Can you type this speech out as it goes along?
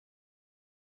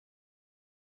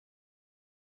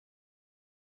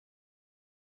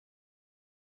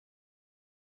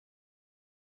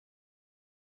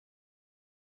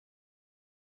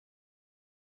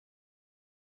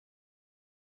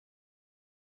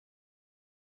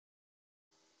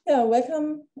Yeah,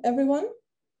 welcome everyone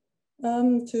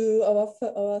to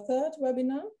our third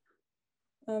webinar.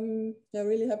 Yeah,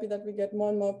 really happy that we get more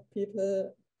and more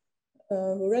people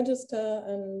who register,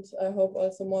 and I hope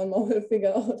also more and more will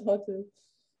figure out how to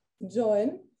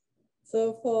join.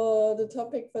 So for the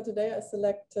topic for today, I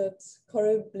selected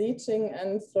coral bleaching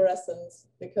and fluorescence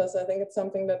because I think it's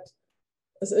something that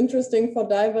is interesting for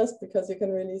divers because you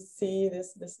can really see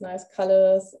this nice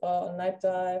colors on night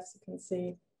dives. You can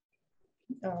see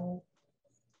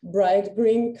bright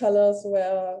green colors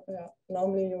where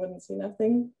normally you wouldn't see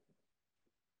nothing.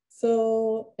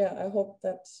 So yeah, I hope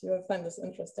that you'll find this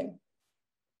interesting.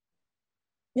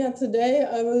 Yeah, today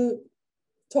I will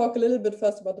talk a little bit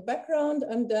first about the background,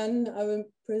 and then I will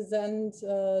present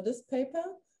this paper,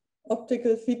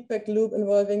 Optical Feedback Loop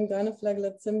Involving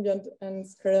Dinoflagellate Symbiont and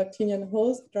Scleractinian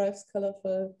Host Drives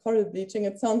Colorful Coral Bleaching.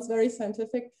 It sounds very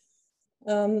scientific,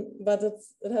 but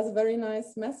it has a very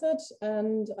nice message,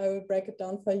 and I will break it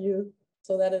down for you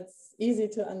so that it's easy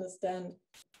to understand.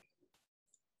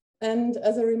 And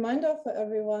as a reminder for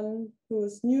everyone who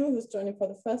is new, who's joining for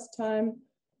the first time,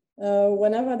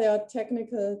 whenever there are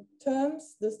technical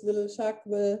terms, this little shark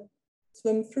will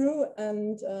swim through,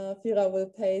 and Fira will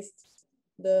paste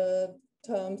the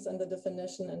terms and the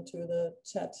definition into the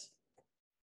chat.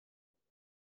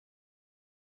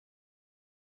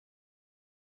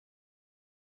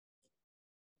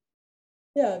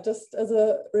 Yeah, just as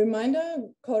a reminder,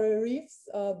 coral reefs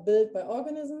are built by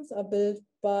organisms, are built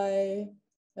by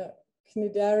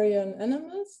cnidarian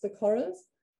animals, the corals.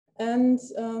 And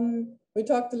we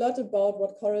talked a lot about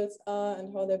what corals are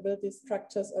and how they build these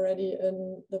structures already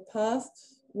in the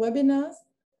past webinars.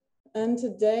 And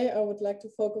today I would like to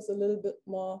focus a little bit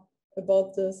more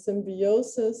about the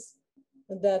symbiosis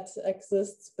that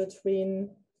exists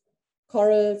between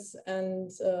corals and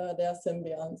their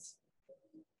symbionts.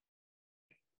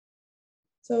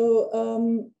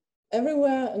 So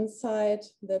everywhere inside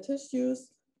their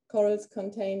tissues, corals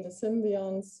contain the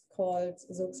symbionts called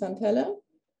zooxanthellae.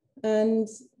 And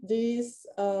these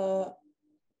are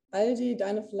algae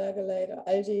dinoflagellate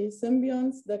algae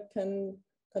symbionts that can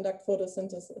conduct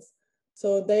photosynthesis.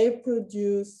 So they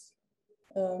produce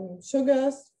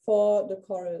sugars for the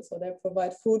coral. So they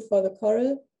provide food for the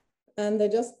coral, and they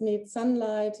just need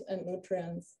sunlight and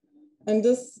nutrients. And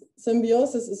this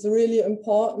symbiosis is really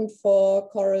important for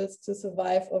corals to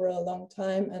survive over a long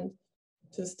time and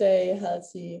to stay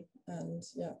healthy and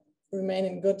remain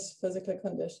in good physical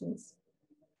conditions.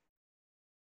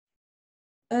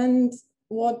 And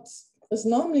what is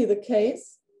normally the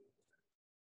case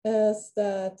is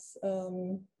that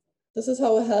this is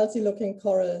how a healthy looking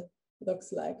coral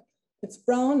looks like. It's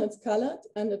brown, it's colored,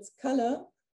 and its color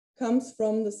comes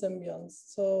from the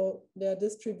symbionts. So they're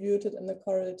distributed in the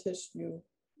coral tissue.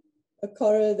 A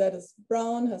coral that is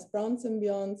brown has brown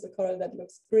symbionts. A coral that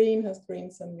looks green has green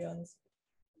symbionts.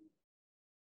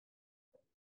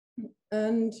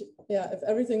 And yeah, if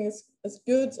everything is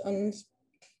good and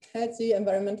healthy,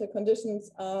 environmental conditions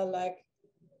are like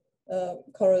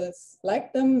corals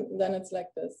like them, then it's like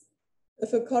this.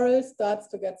 If a coral starts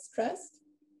to get stressed,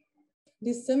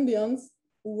 these symbionts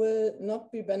will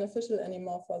not be beneficial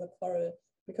anymore for the coral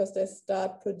because they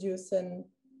start producing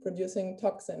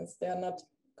toxins. They are not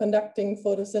conducting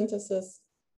photosynthesis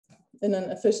in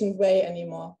an efficient way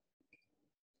anymore.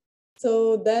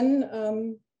 So then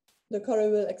the coral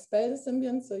will expel the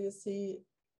symbionts. So you see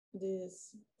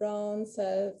these brown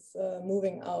cells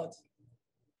moving out.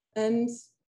 And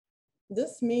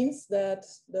this means that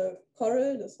the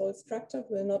coral, this whole structure,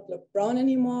 will not look brown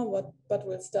anymore, but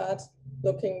will start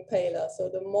looking paler. So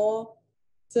the more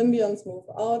symbionts move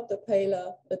out, the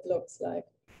paler it looks like.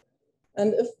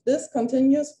 And if this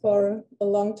continues for a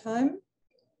long time,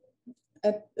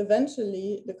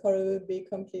 eventually the coral will be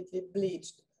completely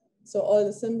bleached. So all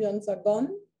the symbionts are gone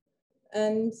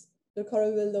and the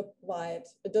coral will look white.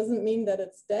 It doesn't mean that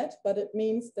it's dead, but it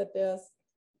means that there's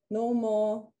no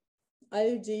more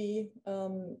algae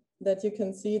that you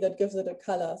can see that gives it a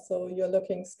color. So you're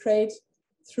looking straight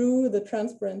through the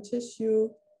transparent tissue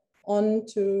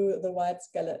onto the white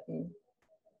skeleton.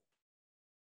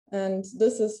 And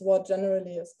this is what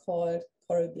generally is called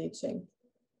coral bleaching.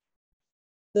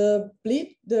 The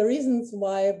reasons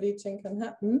why bleaching can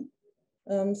happen,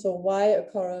 so why a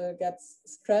coral gets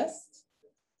stressed,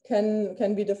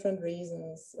 can be different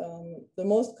reasons. The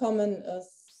most common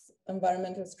is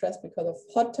environmental stress because of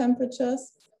hot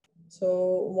temperatures.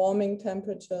 So warming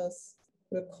temperatures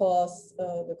will cause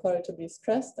the coral to be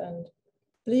stressed and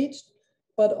bleached,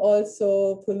 but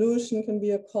also pollution can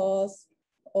be a cause,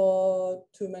 or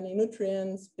too many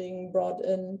nutrients being brought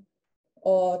in,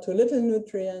 or too little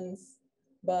nutrients,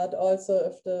 but also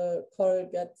if the coral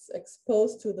gets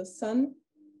exposed to the sun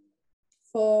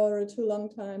for a too long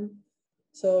time.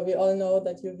 So we all know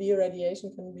that UV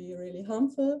radiation can be really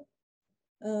harmful.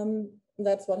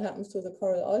 That's what happens to the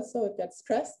coral also. It gets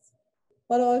stressed,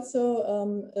 but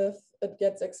also if it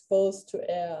gets exposed to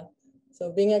air.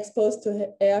 So being exposed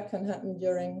to air can happen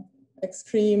during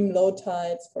extreme low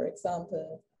tides, for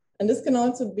example. And this can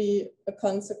also be a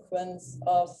consequence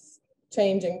of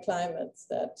changing climates,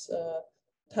 that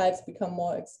tides become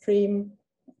more extreme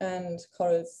and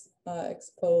corals are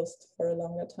exposed for a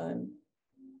longer time.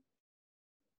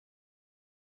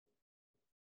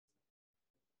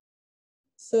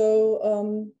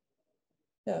 So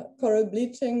yeah, coral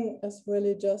bleaching is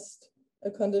really just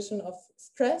a condition of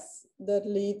stress that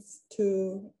leads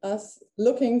to us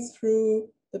looking through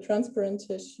the transparent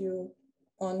tissue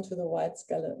onto the white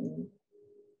skeleton.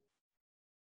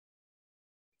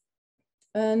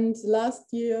 And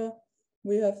last year,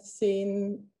 we have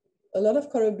seen a lot of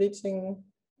coral bleaching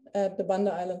at the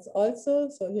Banda Islands also.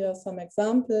 So here are some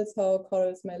examples how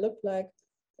corals may look like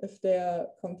if they are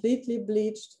completely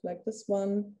bleached, like this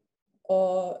one,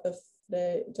 or if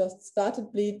they just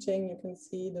started bleaching. You can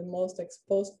see the most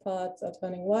exposed parts are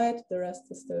turning white, the rest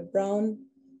is still brown.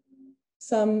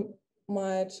 Some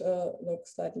might look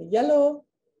slightly yellow,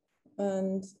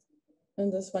 and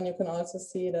in this one you can also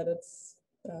see that it's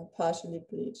partially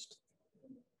bleached.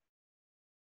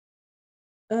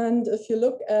 And if you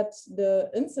look at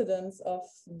the incidence of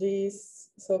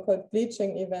these so-called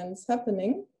bleaching events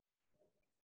happening,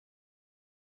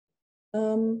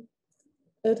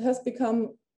 it has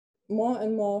become more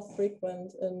and more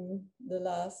frequent in the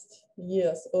last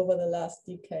years, over the last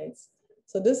decades.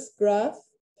 So this graph,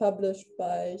 published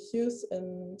by Hughes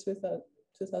in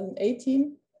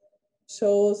 2018,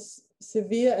 shows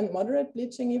severe and moderate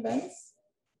bleaching events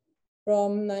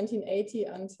from 1980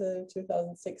 until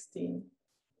 2016.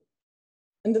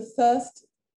 And the first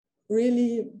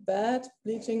really bad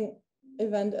bleaching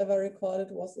event ever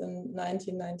recorded was in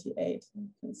 1998. You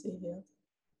can see here.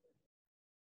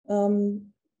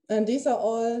 And these are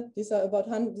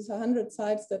 100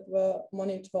 sites that were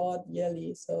monitored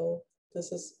yearly. So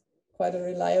this is quite a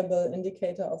reliable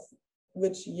indicator of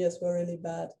which years were really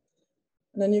bad.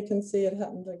 And then you can see it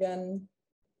happened again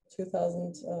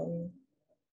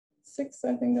 2006,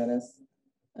 I think that is,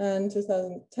 and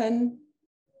 2010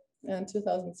 and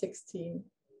 2016.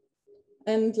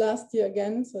 And last year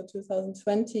again, so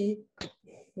 2020,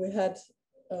 we had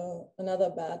another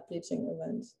bad bleaching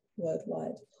event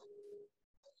worldwide.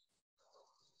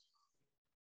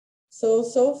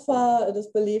 So far it is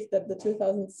believed that the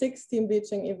 2016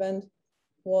 bleaching event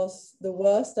was the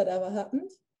worst that ever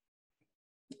happened.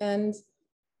 And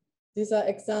these are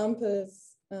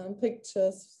examples,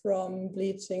 pictures from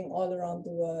bleaching all around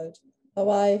the world.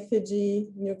 Hawaii, Fiji,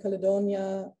 New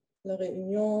Caledonia, La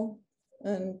Réunion,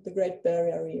 and the Great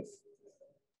Barrier Reef.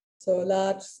 So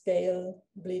large scale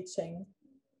bleaching.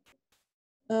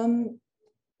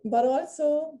 But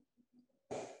also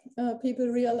people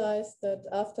realized that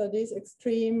after these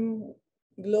extreme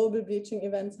global bleaching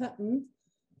events happened,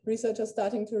 researchers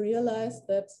starting to realize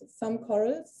that some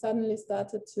corals suddenly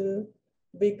started to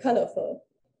be colorful.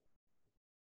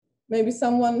 Maybe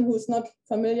someone who's not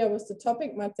familiar with the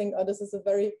topic might think, oh, this is a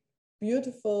very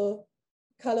beautiful,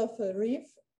 colorful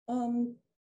reef.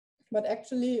 But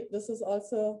actually, this is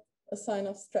also a sign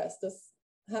of stress. This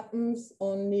happens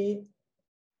only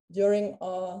during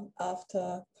or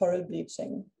after coral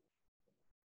bleaching.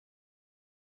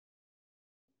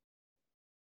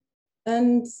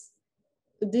 And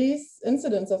these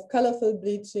incidents of colorful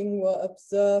bleaching were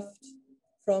observed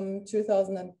from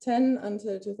 2010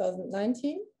 until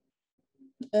 2019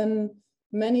 in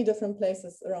many different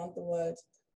places around the world.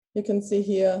 You can see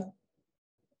here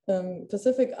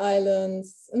Pacific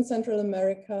Islands, in Central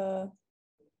America,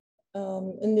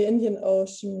 in the Indian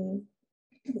Ocean,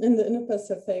 in the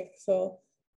Indo-Pacific. So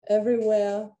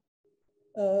everywhere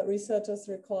researchers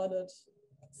recorded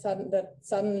that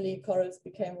suddenly corals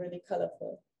became really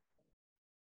colorful.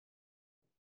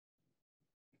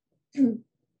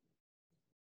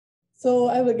 So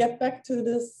I will get back to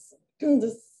this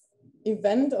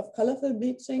event of colorful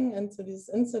bleaching and to these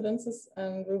incidences,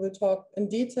 and we will talk in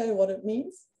detail what it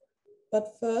means.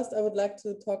 But first, I would like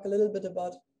to talk a little bit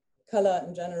about color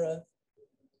in general.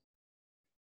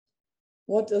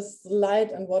 What is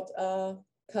light and what are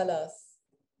colors?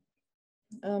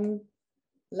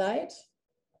 Light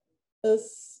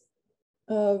is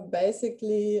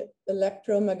basically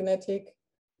electromagnetic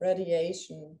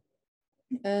radiation.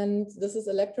 And this is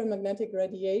electromagnetic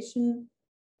radiation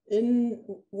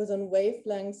within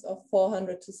wavelengths of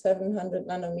 400 to 700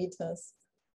 nanometers.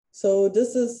 So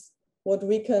this is what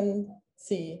we can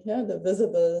see, yeah, the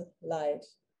visible light.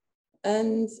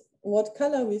 And what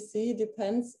color we see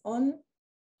depends on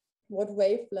what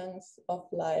wavelengths of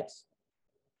light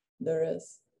there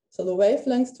is. So the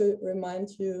wavelengths, to remind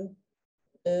you,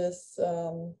 is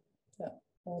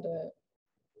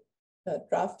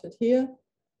drafted here.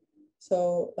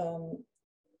 So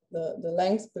the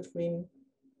length between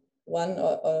one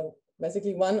or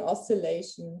basically one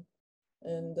oscillation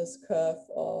in this curve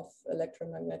of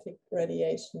electromagnetic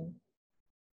radiation.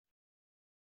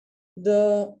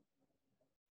 The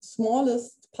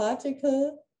smallest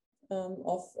particle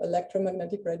of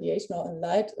electromagnetic radiation or in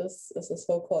light is a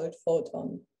so-called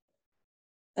photon.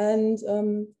 And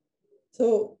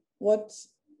so what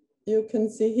you can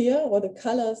see here, or the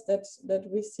colors that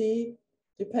we see,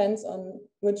 depends on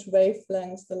which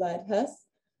wavelengths the light has.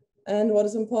 And what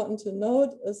is important to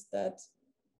note is that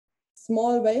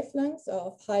small wavelengths are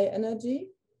of high energy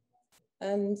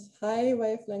and high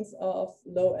wavelengths are of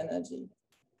low energy.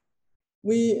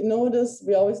 We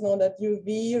always know that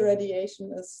UV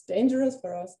radiation is dangerous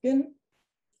for our skin.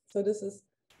 So this is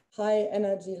high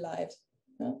energy light.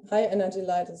 Yeah? High energy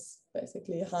light is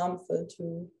basically harmful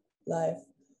to life.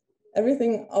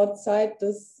 Everything outside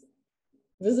this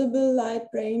visible light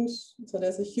range, so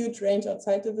there's a huge range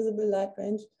outside the visible light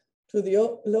range, to the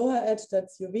lower edge,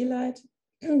 that's UV light,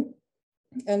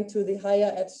 and to the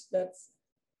higher edge, that's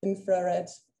infrared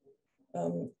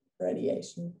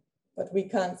radiation, but we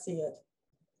can't see it.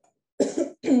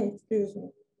 Excuse me.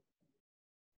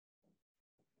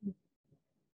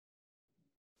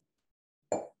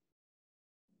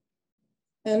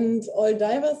 And all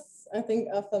divers, I think,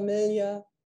 are familiar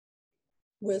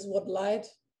with what light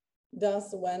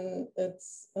does when it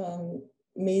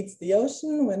meets the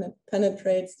ocean, when it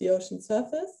penetrates the ocean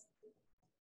surface.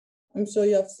 I'm sure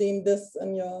you have seen this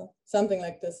in something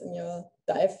like this in your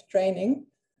dive training.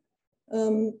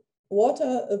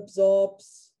 Water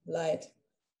absorbs light,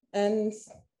 and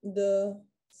the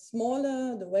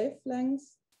smaller the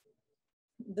wavelengths,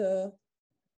 the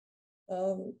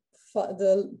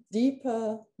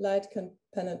deeper light can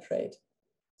penetrate.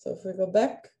 So if we go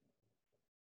back,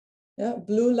 yeah,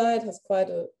 blue light has quite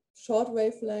a short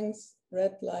wavelength,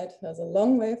 red light has a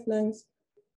long wavelength,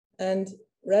 and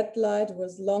red light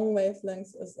with long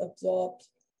wavelengths is absorbed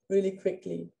really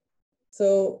quickly.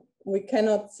 So we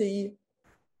cannot see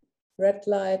red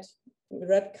light,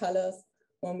 red colors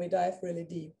when we dive really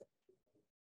deep.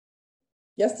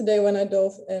 Yesterday when I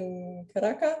dove in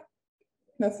Caracas,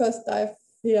 my first dive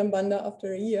here in Banda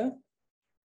after a year,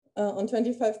 on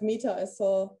 25 meters, I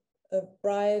saw a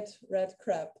bright red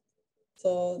crab.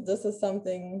 So this is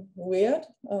something weird.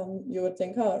 You would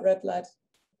think, oh, red light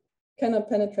cannot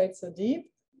penetrate so deep.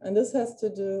 And this has to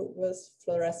do with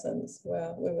fluorescence,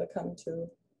 where we will come to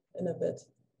in a bit.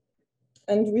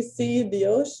 And we see the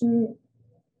ocean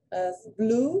as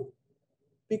blue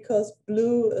because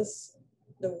blue is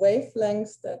the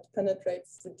wavelength that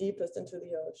penetrates the deepest into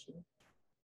the ocean.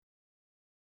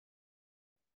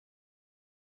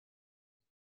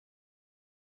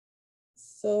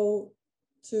 So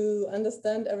to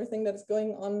understand everything that is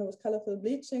going on with colorful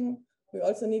bleaching, we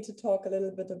also need to talk a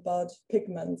little bit about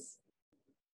pigments.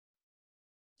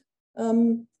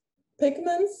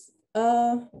 Pigments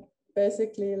are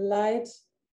basically light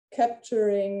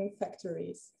capturing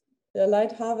factories. They're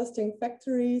light harvesting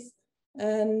factories,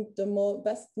 and the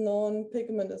best known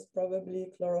pigment is probably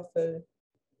chlorophyll.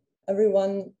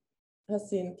 Everyone has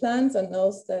seen plants and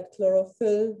knows that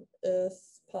chlorophyll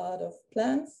is part of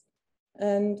plants.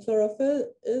 And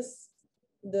chlorophyll is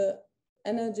the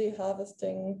energy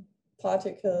harvesting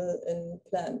particle in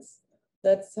plants.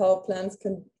 That's how plants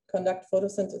can conduct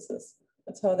photosynthesis.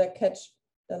 That's how they catch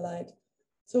the light.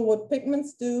 So what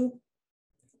pigments do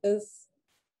is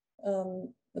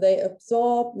they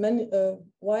absorb a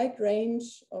wide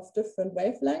range of different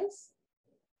wavelengths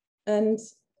and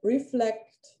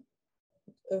reflect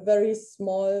a very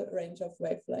small range of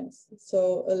wavelengths.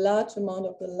 So a large amount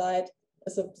of the light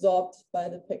is absorbed by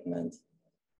the pigment.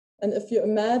 And if you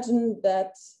imagine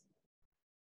that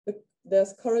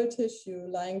there's coral tissue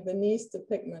lying beneath the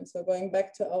pigment, so going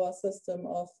back to our system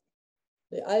of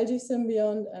the algae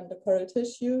symbiont and the coral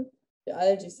tissue, the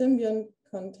algae symbiont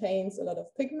contains a lot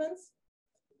of pigments,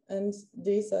 and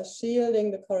these are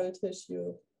shielding the coral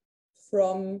tissue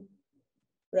from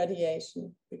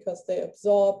radiation because they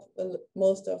absorb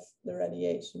most of the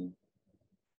radiation.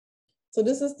 So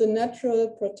this is the natural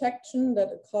protection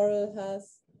that a coral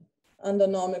has under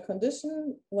normal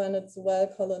condition when it's well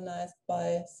colonized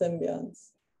by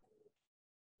symbionts.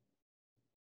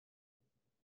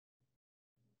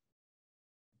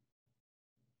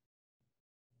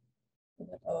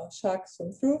 That our sharks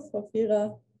swim through for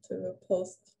Vira to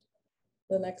post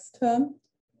the next term.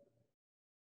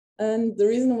 And the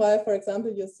reason why, for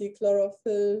example, you see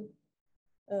chlorophyll,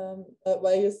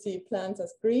 why you see plants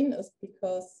as green is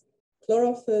because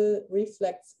chlorophyll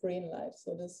reflects green light.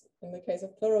 So this, in the case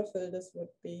of chlorophyll, this would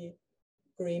be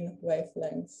green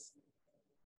wavelengths.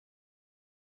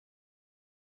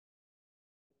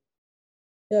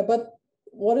 Yeah, but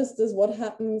what is this? What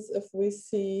happens if we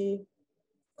see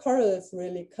corals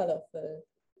really colorful?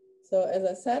 So as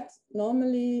I said,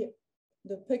 normally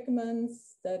the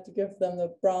pigments that give them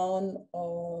the brown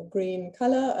or green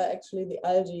color are actually the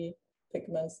algae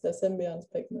pigments, the symbionts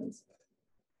pigments.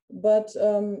 But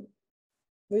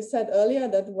we said earlier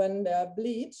that when they are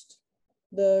bleached,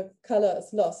 the color is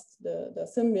lost, the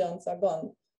symbionts are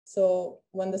gone. So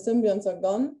when the symbionts are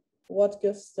gone, what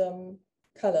gives them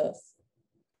colors?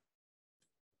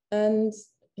 And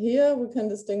here we can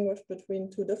distinguish between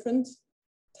two different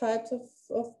types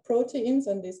of proteins,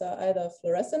 and these are either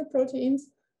fluorescent proteins,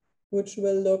 which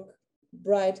will look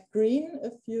bright green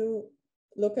if you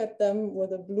look at them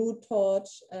with a blue torch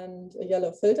and a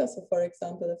yellow filter. So for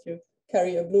example, if you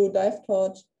carry a blue dive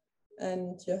torch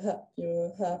and you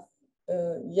have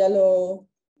a yellow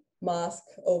mask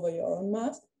over your own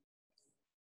mask,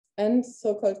 and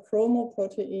so-called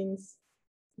chromoproteins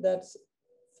that,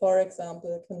 for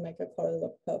example, can make a coral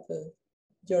look purple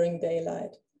during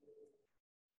daylight.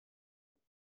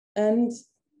 And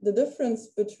the difference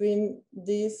between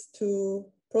these two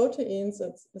proteins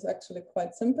is actually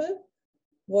quite simple.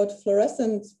 What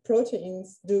fluorescent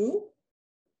proteins do,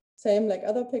 same like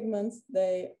other pigments,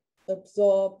 they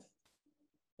absorb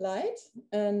light,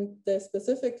 and they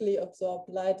specifically absorb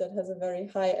light that has a very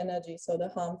high energy, so the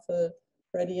harmful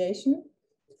radiation.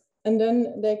 And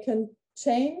then they can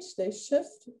change, they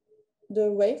shift the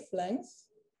wavelength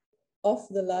of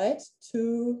the light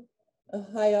to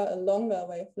a longer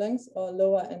wavelength or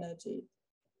lower energy.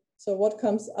 So what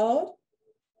comes out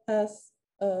has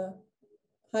a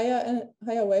higher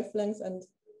wavelengths and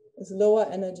is lower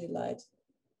energy light.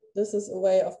 This is a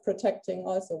way of protecting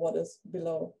also what is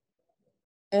below.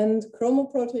 And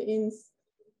chromoproteins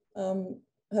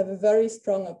have a very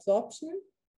strong absorption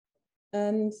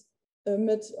and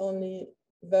emit only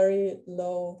very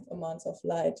low amounts of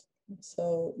light.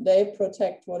 So they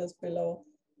protect what is below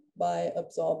by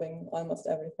absorbing almost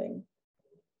everything.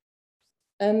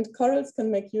 And corals can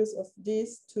make use of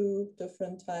these two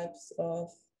different types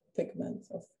of pigments,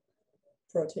 of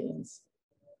proteins.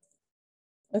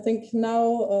 I think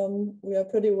now we are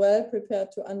pretty well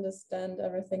prepared to understand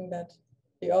everything that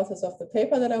the authors of the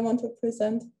paper that I want to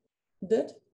present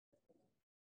did.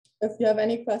 If you have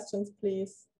any questions,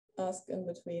 please ask in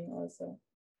between also.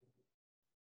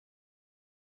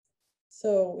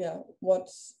 So yeah,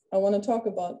 what I want to talk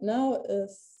about now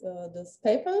is this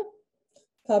paper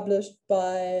published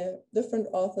by different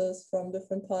authors from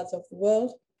different parts of the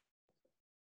world.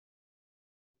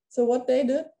 So what they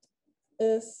did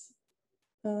is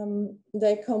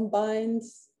they combined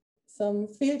some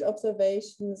field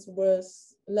observations with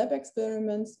lab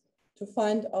experiments to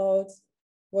find out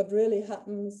what really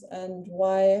happens and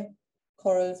why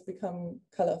corals become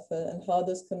colorful and how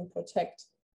this can protect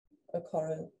a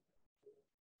coral.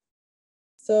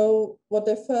 So what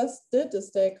they first did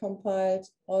is they compiled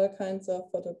all kinds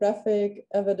of photographic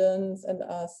evidence and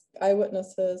asked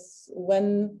eyewitnesses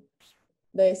when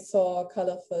they saw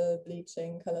colorful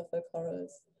bleaching, colorful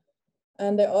corals.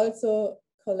 And they also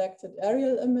collected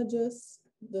aerial images.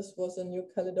 This was in New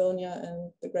Caledonia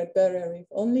and the Great Barrier Reef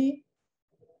only.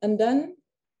 And then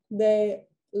they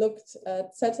looked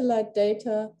at satellite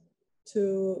data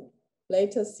to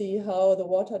later see how the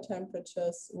water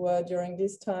temperatures were during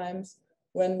these times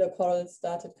when the corals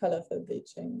started colorful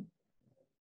bleaching.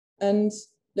 And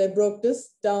they broke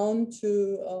this down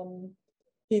to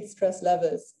heat stress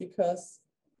levels, because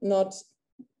not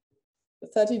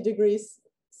 30 degrees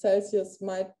Celsius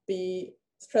might be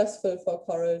stressful for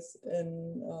corals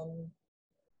in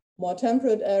more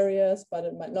temperate areas, but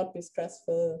it might not be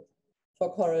stressful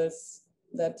for corals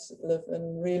that live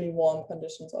in really warm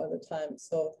conditions all the time.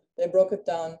 So they broke it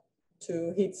down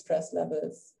to heat stress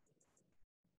levels.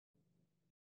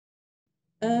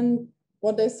 And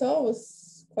what they saw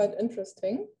was quite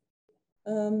interesting.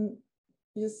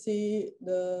 You see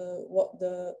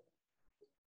the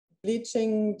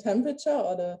bleaching temperature,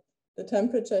 or the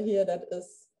temperature here that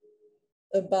is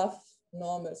above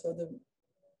normal, so the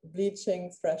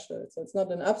bleaching threshold. So it's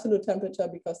not an absolute temperature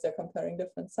because they're comparing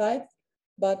different sites,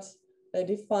 but they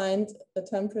defined a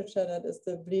temperature that is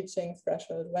the bleaching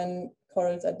threshold when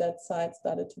corals at that site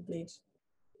started to bleach.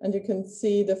 And you can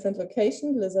see different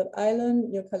locations: Lizard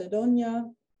Island, New Caledonia,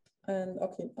 and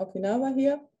Okinawa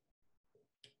here,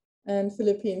 and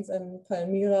Philippines and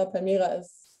Palmyra. Palmyra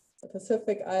is a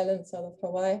Pacific island south of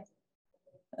Hawaii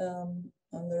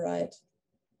on the right.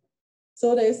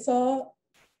 So they saw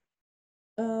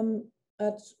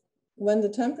when the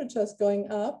temperature is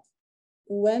going up,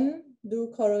 when do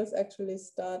corals actually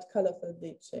start colorful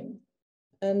bleaching?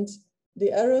 And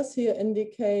the arrows here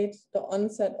indicate the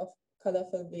onset of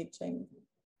colorful bleaching.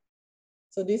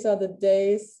 So these are the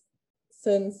days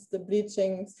since the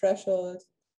bleaching threshold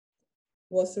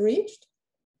was reached.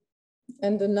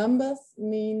 And the numbers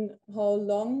mean how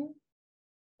long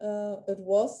it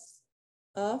was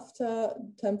after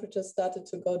temperature started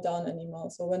to go down anymore.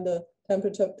 So when the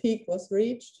temperature peak was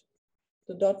reached,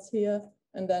 the dots here,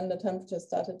 and then the temperature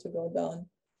started to go down.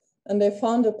 And they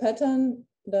found a pattern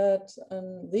that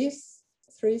on these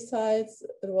three sites,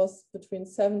 it was between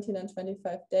 17 and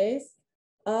 25 days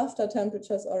after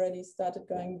temperatures already started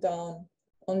going down.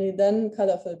 Only then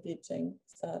colorful bleaching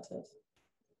started.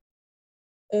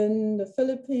 In the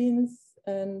Philippines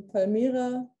and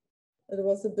Palmyra, it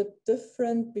was a bit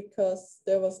different because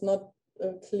there was not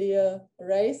a clear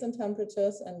rise in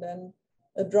temperatures and then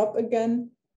a drop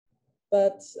again.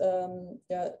 But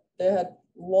yeah, they had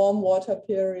warm water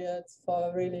periods for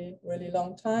a really, really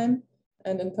long time.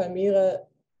 And in Palmyra,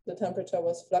 the temperature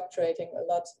was fluctuating a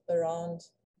lot around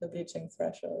the bleaching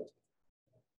threshold.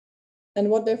 And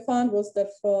what they found was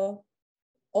that for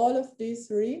all of these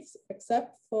reefs,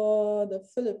 except for the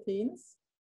Philippines,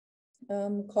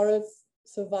 corals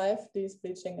survived these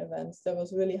bleaching events. There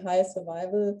was really high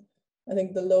survival. I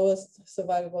think the lowest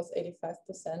survival was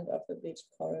 85% of the bleached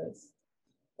corals.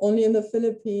 Only in the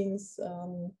Philippines,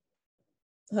 100%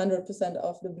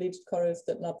 of the bleached corals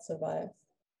did not survive.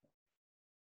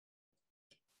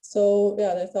 So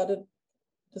yeah, they thought that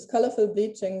this colorful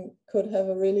bleaching could have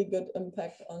a really good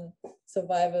impact on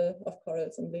survival of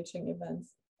corals in bleaching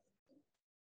events.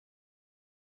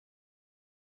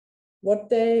 What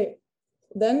they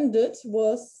then did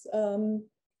was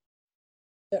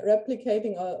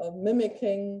replicating or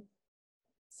mimicking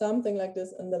something like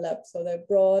this in the lab. So they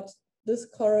brought this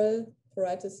coral,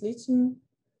 Phoritis lichen,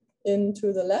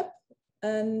 into the lab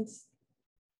and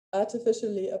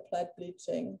artificially applied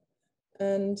bleaching.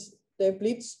 And they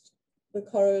bleached the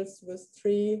corals with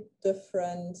 3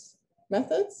 different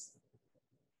methods: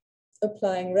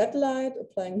 applying red light,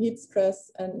 applying heat stress,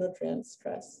 and nutrient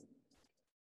stress.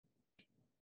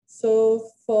 So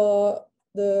for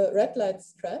the red light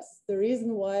stress, the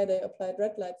reason why they applied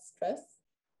red light stress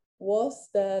was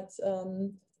that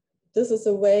this is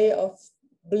a way of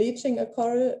bleaching a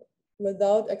coral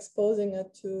without exposing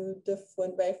it to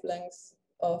different wavelengths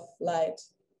of light,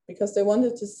 because they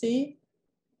wanted to see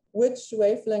which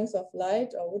wavelengths of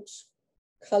light or which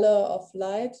color of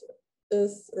light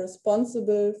is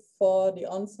responsible for the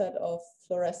onset of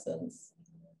fluorescence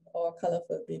or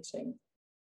colorful bleaching.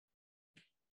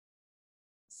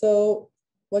 So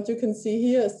what you can see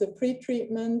here is the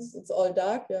pre-treatment. It's all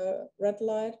dark, yeah, red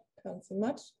light, can't see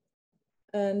much.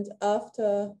 And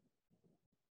after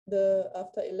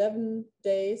 11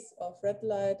 days of red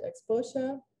light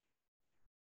exposure,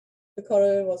 the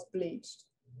coral was bleached.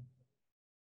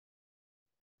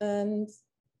 And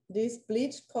these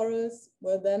bleached corals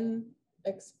were then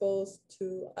exposed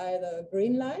to either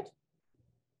green light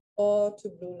or to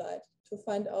blue light to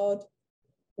find out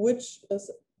which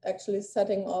is actually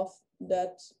setting off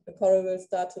that the coral will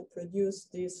start to produce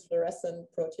these fluorescent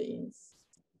proteins.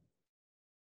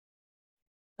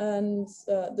 And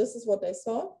this is what they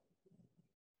saw.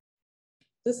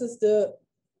 This is the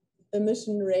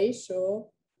emission ratio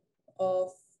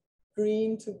of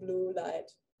green to blue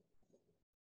light.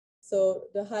 So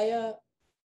the higher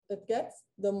it gets,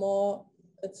 the more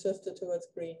it's shifted towards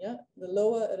green. Yeah? The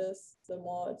lower it is, the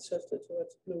more it's shifted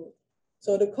towards blue.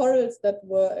 So the corals that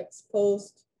were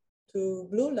exposed to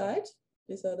blue light,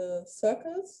 these are the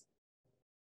circles,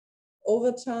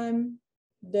 over time,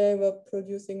 they were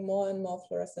producing more and more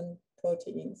fluorescent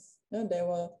proteins. Yeah? They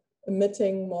were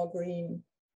emitting more green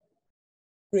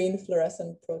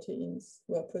fluorescent proteins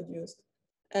were produced.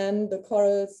 And the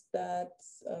corals that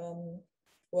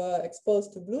were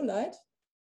exposed to blue light,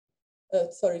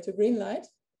 to green light,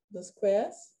 the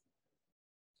squares,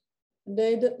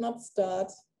 they did not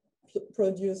start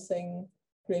producing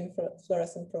green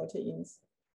fluorescent proteins.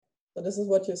 So this is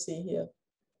what you see here.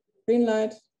 Green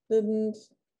light didn't,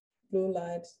 blue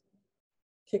light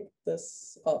kicked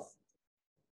this off.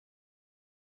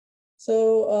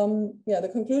 So yeah, the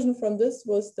conclusion from this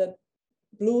was that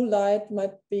blue light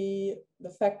might be the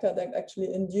factor that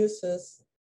actually induces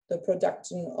the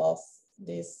production of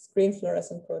these green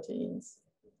fluorescent proteins.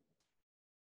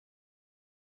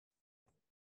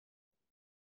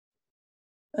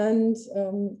 And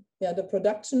yeah, the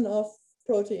production of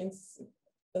proteins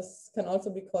can also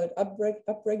be called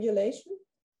upregulation.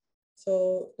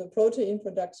 So the protein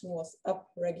production was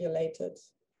upregulated.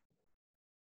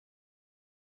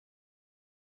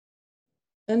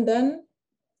 And then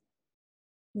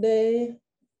they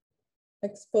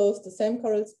exposed the same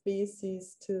coral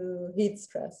species to heat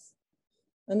stress.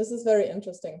 And this is very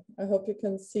interesting. I hope you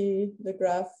can see the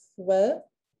graph well.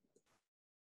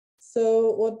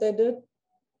 So what they did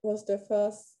was their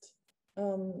first,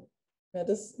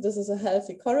 this is a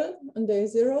healthy coral on day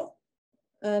 0,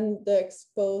 and they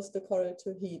exposed the coral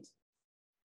to heat.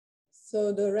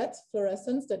 So the red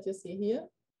fluorescence that you see here,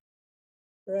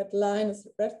 the red line is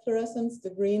red fluorescence,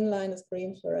 the green line is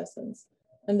green fluorescence.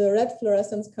 And the red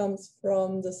fluorescence comes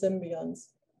from the symbionts.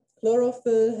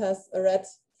 Chlorophyll has a red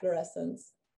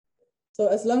fluorescence. So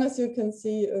as long as you can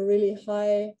see a really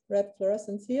high red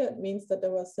fluorescence here, it means that there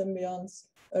were symbionts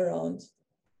around.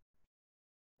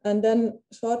 And then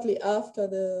shortly after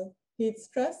the heat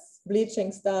stress,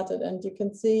 bleaching started, and you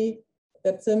can see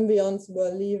that symbionts were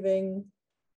leaving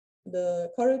the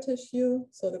coral tissue.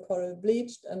 So the coral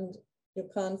bleached and you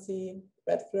can't see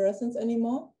red fluorescence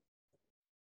anymore.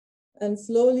 And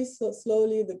slowly,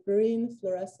 the green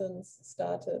fluorescence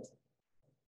started.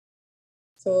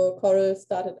 So coral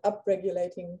started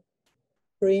upregulating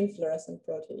green fluorescent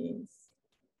proteins.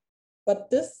 But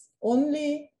this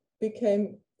only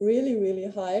became really, really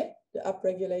high, the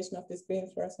upregulation of these green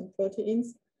fluorescent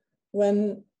proteins,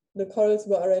 when the corals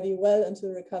were already well into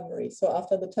recovery. So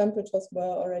after the temperatures were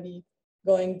already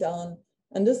going down.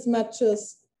 And this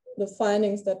matches the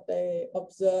findings that they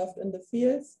observed in the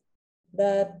fields,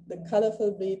 that the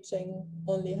colorful bleaching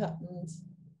only happened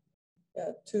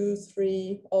 2,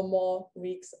 3 or more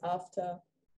weeks after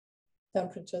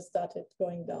temperatures started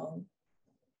going down.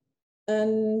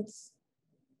 And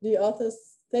the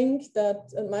authors think that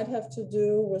it might have to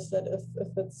do with that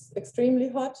if it's extremely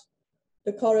hot,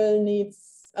 the coral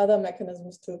needs other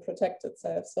mechanisms to protect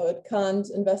itself. So it can't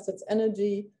invest its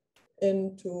energy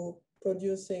into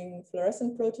producing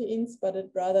fluorescent proteins, but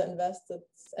it rather invests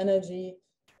its energy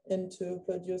into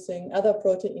producing other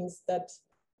proteins that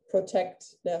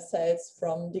protect their cells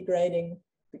from degrading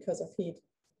because of heat.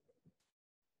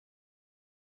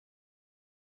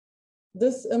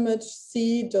 This image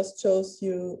C just shows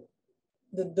you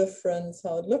the difference,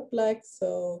 how it looked like.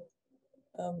 So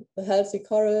the healthy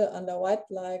coral under white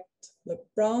light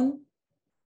looked brown,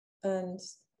 and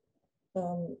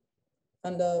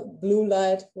under blue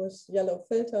light with yellow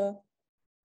filter,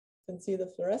 you can see the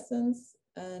fluorescence.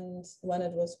 And when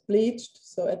it was bleached,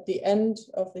 so at the end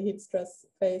of the heat stress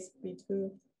phase B2,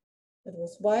 it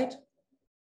was white,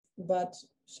 but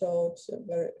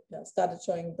started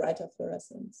showing brighter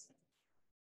fluorescence.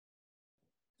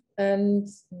 And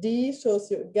D shows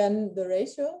you again the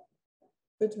ratio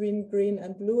between green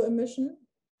and blue emission.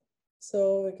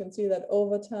 So we can see that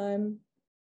over time,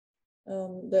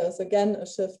 there's again a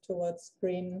shift towards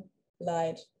green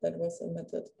light that was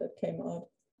emitted, that came out.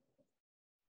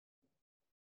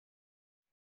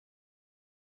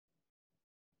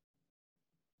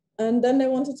 And then they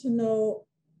wanted to know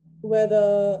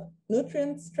whether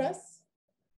nutrient stress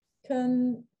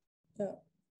can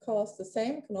cause the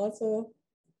same, can also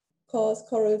cause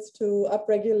corals to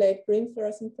upregulate green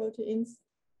fluorescent proteins.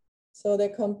 So they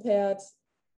compared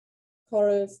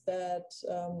corals that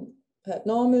had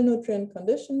normal nutrient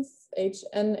conditions.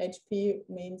 HN, HP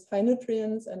means high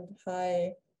nutrients and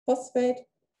high phosphate.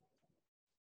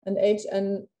 And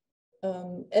HN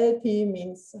LP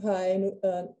means high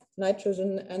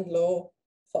nitrogen and low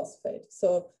phosphate.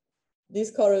 So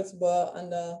these corals were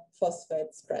under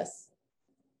phosphate stress.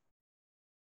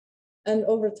 And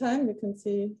over time, you can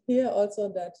see here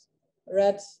also that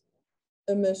red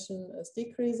emission is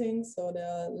decreasing. So there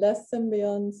are less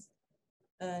symbionts,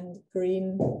 and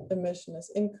green emission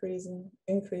is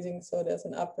increasing. So there's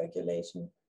an upregulation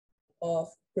of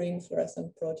green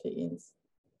fluorescent proteins.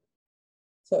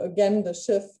 So again, the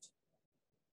shift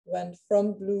went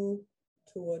from blue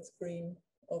towards green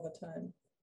over time.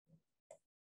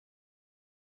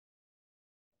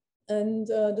 And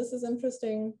this is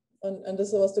interesting, and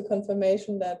this was the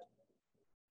confirmation that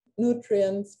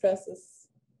nutrient stress is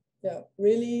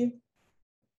really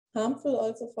harmful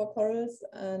also for corals,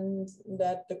 and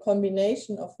that the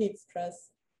combination of heat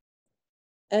stress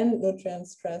and nutrient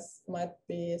stress might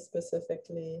be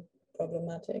specifically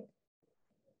problematic.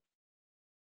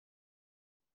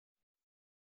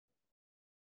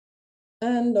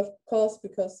 And of course,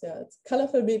 because it's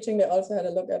colorful bleaching, they also had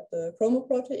a look at the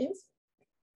chromoproteins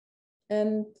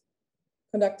and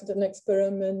conducted an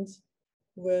experiment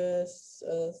with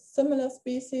a similar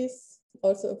species,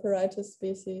 also a Porites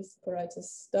species,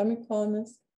 Porites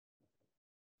dermicornis.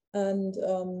 And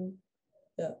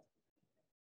yeah,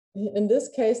 in this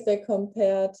case, they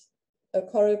compared a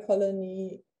coral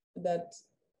colony that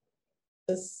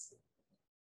is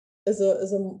a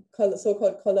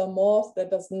so-called color morph that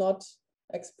does not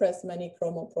express many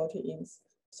chromoproteins.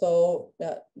 So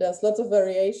yeah, there's lots of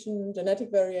variation,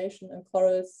 genetic variation in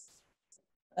corals,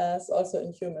 as also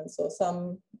in humans. So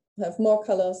some have more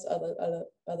colors,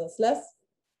 others less.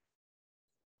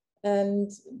 And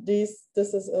this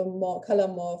is a more color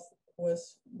morph with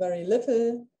very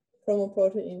little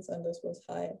chromoproteins, and this was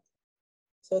high.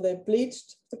 So they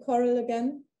bleached the coral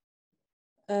again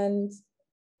and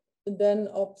then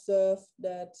observed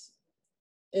that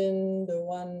in the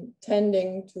one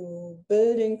tending to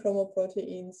building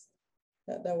chromoproteins,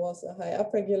 that there was a high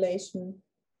upregulation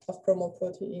of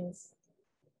chromoproteins,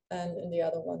 and in the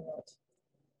other one not.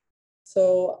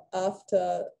 So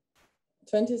after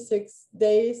 26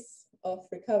 days of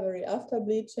recovery after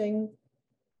bleaching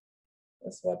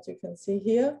is what you can see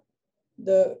here.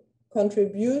 The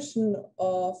contribution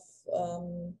of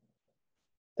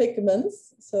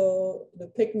pigments, so the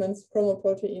pigments,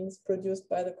 chromoproteins produced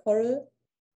by the coral,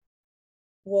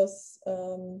 was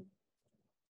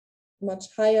much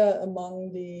higher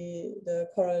among the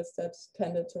corals that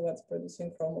tended towards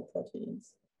producing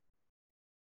chromoproteins.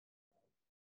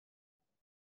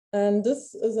 And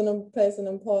this is plays an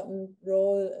important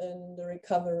role in the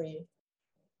recovery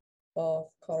of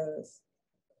corals.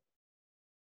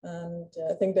 And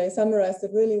I think they summarized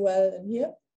it really well in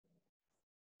here.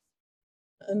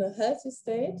 In a healthy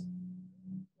state,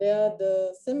 they are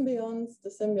the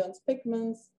symbionts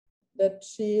pigments that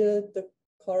shield the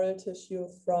coral tissue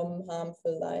from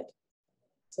harmful light.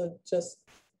 So just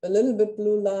a little bit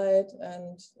blue light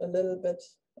and a little bit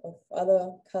of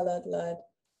other colored light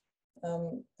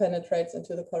penetrates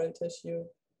into the coral tissue.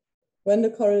 When the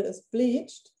coral is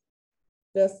bleached,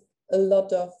 there's a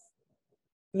lot of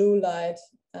blue light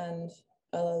and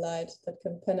other light that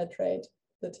can penetrate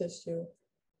the tissue.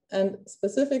 And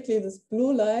specifically, this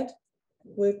blue light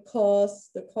will cause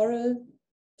the coral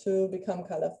to become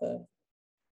colorful,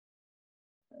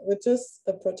 which is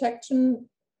a protection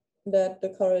that the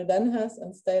coral then has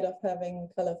instead of having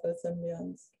colorful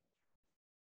symbionts.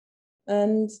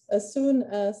 And as soon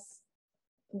as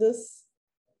the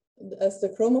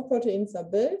chromoproteins are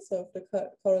built, so if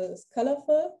the coral is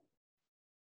colorful,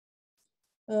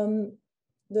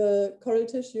 the coral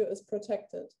tissue is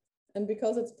protected. And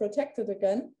because it's protected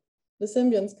again, the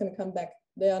symbionts can come back.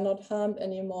 They are not harmed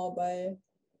anymore by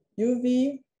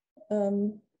UV.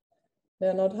 They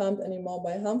are not harmed anymore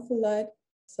by harmful light.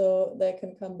 So they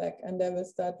can come back and they will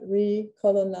start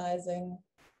recolonizing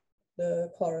the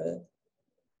coral.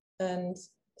 And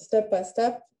step by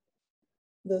step,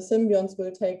 the symbionts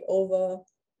will take over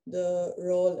the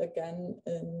role again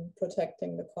in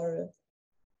protecting the coral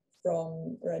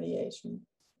from radiation.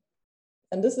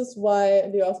 And this is why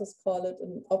the authors call it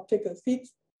an optical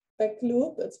feedback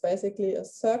loop. It's basically a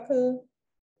circle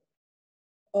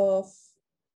of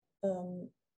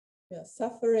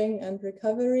suffering and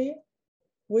recovery,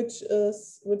 which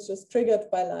is triggered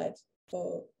by light.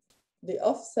 So the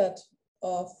offset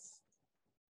of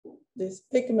these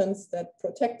pigments that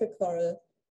protect the coral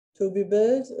to be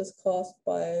built is caused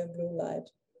by blue light.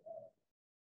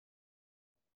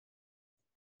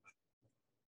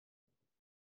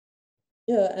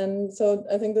 Yeah, and so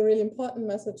I think the really important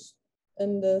message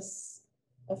in this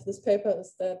paper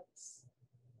is that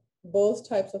both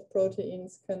types of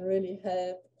proteins can really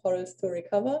help corals to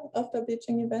recover after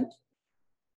bleaching event.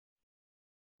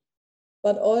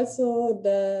 But also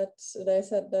that they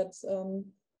said that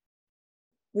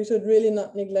we should really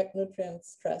not neglect nutrient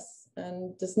stress.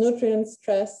 And this nutrient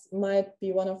stress might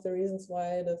be one of the reasons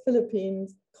why the Philippine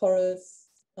corals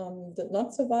did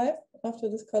not survive after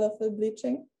this colorful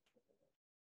bleaching.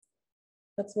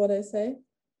 That's what I say.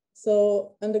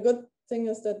 So, and the good thing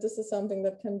is that this is something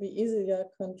that can be easier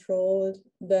controlled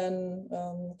than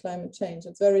climate change.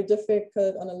 It's very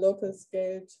difficult on a local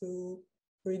scale to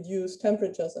reduce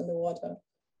temperatures in the water,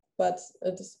 but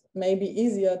it's maybe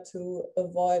easier to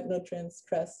avoid nutrient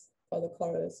stress for the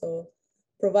coral. So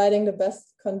providing the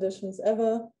best conditions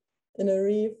ever in a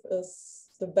reef is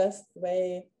the best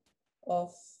way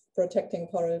of protecting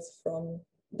corals from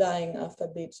dying after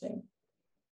bleaching.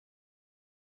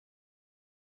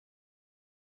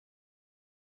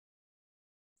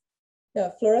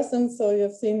 Yeah, fluorescence, so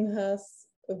you've seen, has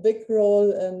a big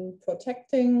role in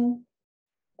protecting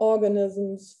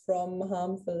organisms from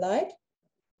harmful light.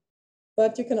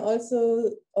 But you can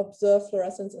also observe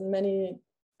fluorescence in many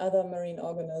other marine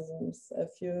organisms.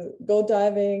 If you go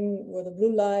diving with a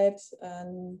blue light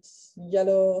and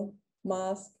yellow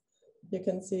mask, you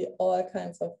can see all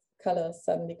kinds of colors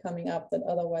suddenly coming up that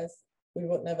otherwise we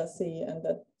would never see, and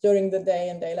that during the day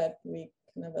and daylight we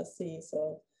can never see.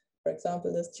 So, for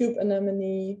example, this tube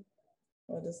anemone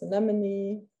or this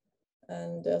anemone,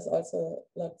 and there's also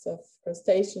lots of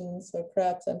crustaceans, so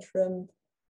crabs and shrimp,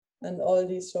 and all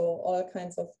these show all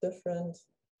kinds of different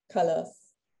colors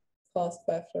caused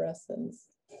by fluorescence.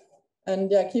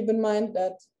 And yeah, keep in mind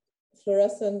that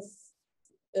fluorescence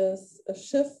is a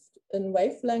shift in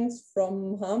wavelengths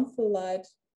from harmful light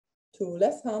to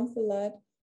less harmful light.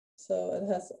 So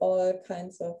it has all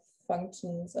kinds of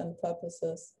functions and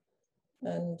purposes,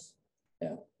 and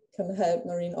yeah, can help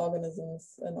marine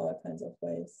organisms in all kinds of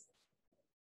ways.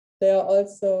 There are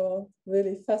also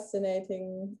really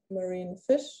fascinating marine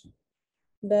fish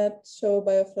that show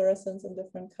biofluorescence in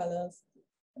different colors.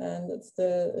 And it's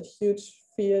still a huge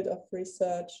field of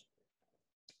research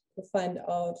to find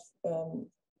out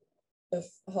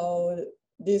how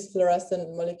these fluorescent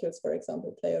molecules, for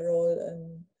example, play a role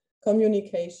in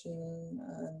communication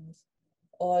and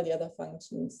all the other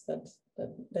functions that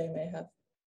they may have.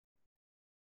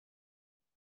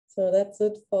 So that's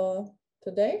it for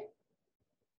today.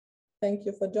 Thank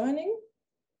you for joining.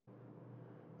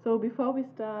 So before we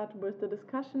start with the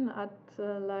discussion, I'd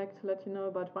like to let you know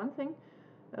about one thing.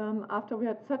 After we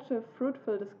had such a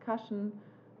fruitful discussion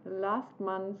last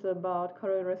month about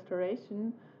coral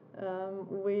restoration,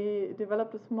 we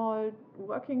developed a small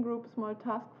working group, small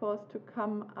task force to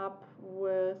come up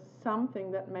with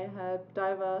something that may help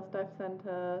divers, dive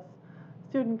centers,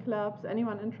 student clubs,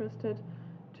 anyone interested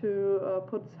to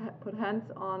put hands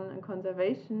on in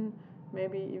conservation,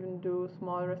 maybe even do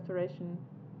small restoration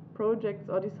projects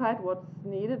or decide what's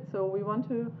needed. So we want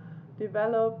to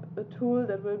develop a tool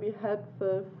that will be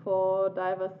helpful for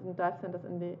divers and dive centers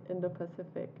in the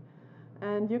Indo-Pacific.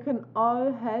 And you can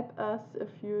all help us if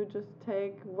you just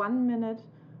take 1 minute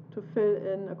to fill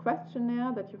in a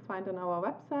questionnaire that you find on our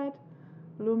website,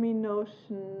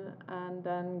 Luminocean, and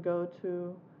then go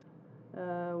to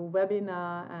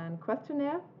webinar and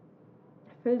questionnaire.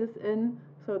 Fill this in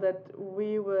so that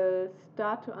we will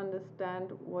start to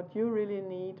understand what you really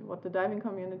need, what the diving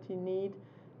community need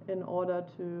in order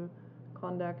to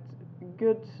conduct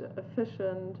good,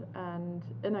 efficient and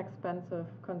inexpensive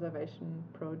conservation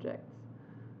projects.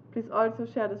 Please also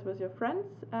share this with your friends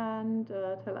and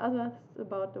tell others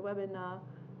about the webinar,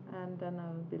 and then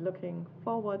I'll be looking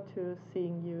forward to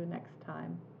seeing you next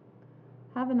time.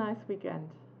 Have a nice weekend.